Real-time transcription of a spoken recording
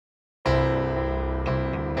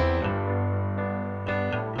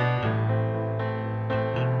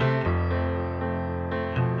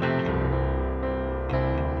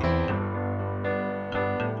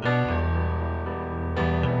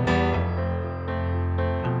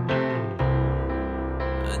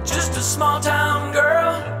just a small town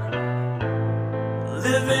girl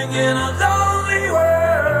living in a lonely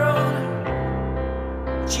world.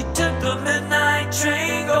 She took the midnight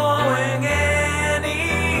train going anywhere.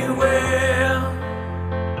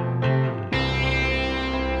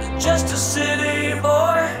 Just a city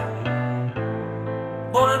boy,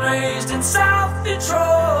 born and raised in South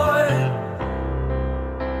Detroit.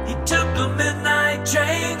 He took the midnight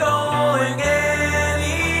train going anywhere.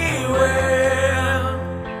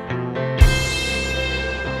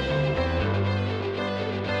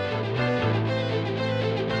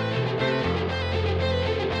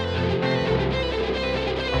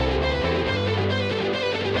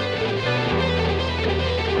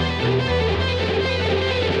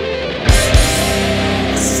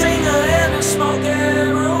 A singer in a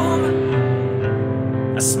smoking room,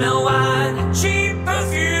 I smell wine and cheap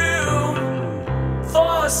perfume.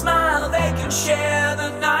 For a smile they can share the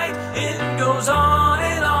night. It goes on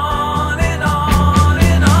and on and on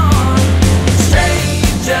and on.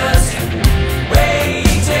 Strangers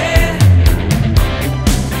waiting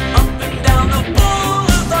up and down the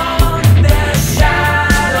boulevard. Their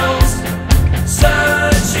shadows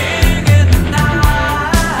searching in the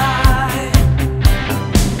night.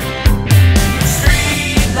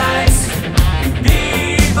 Streetlights,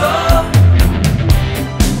 people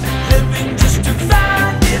living just to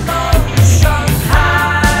find emotion,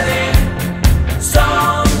 hiding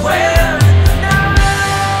somewhere in the night.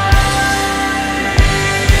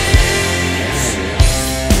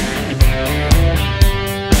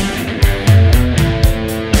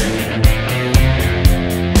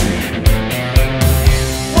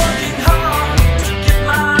 Working hard to get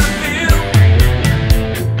my view.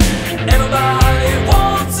 Everybody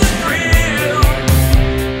wants a thrill.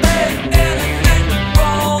 Pay anything to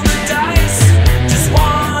roll the dice just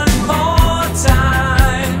one more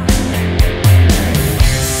time.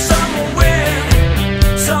 Some will win,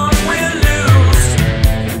 some will lose.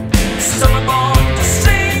 Some are born to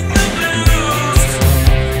sing the blues.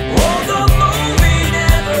 Oh, the movie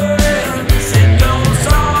never ends. It goes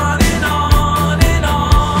on and on and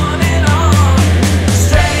on and on.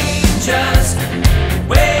 Strangers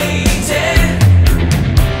waiting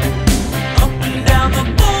up and down the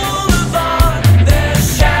boulevard. Their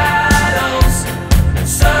shadows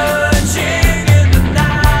searching in the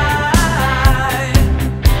night.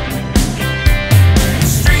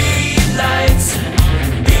 Streetlights,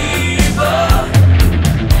 people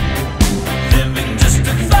living just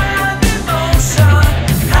to find emotion,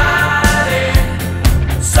 hiding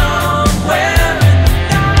somewhere in the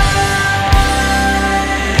night.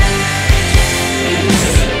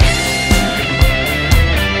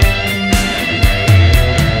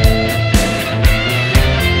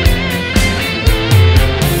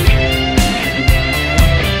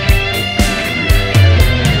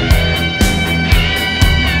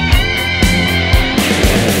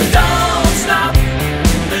 Don't stop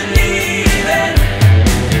believing.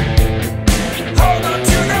 Hold on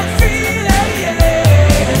to that feeling.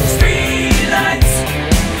 Streetlights,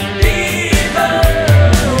 people.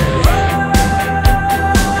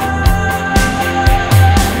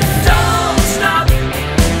 Don't stop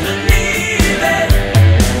believing.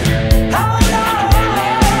 Hold on.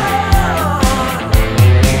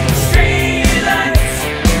 Streetlights,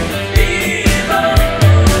 people.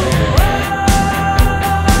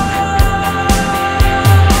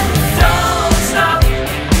 Don't stop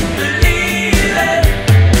believing.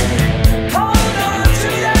 Hold on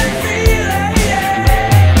to that feeling.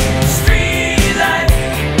 Streetlight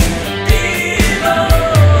people.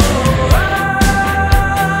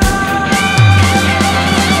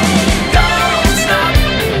 Don't stop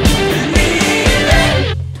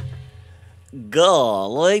believing.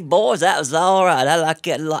 Golly, boys, that was all right. I like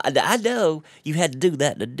that a lot. I know you had to do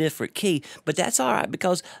that in a different key, but that's all right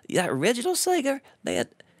because that original singer, man,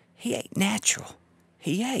 he ain't natural.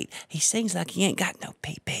 He ain't. He sings like he ain't got no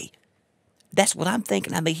pee-pee. That's what I'm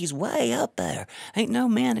thinking. I mean, he's way up there. Ain't no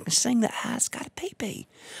man that can sing that high that's got a pee-pee.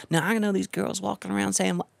 Now, I know these girls walking around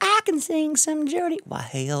saying, well, I can sing some dirty. Why,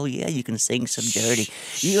 hell yeah, you can sing some dirty.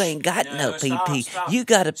 You ain't got no pee-pee. Stop. You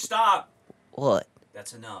got to... Stop. What?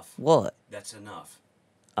 That's enough. What? That's enough.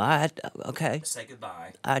 All right, okay. Say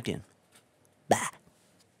goodbye. I did. Bye.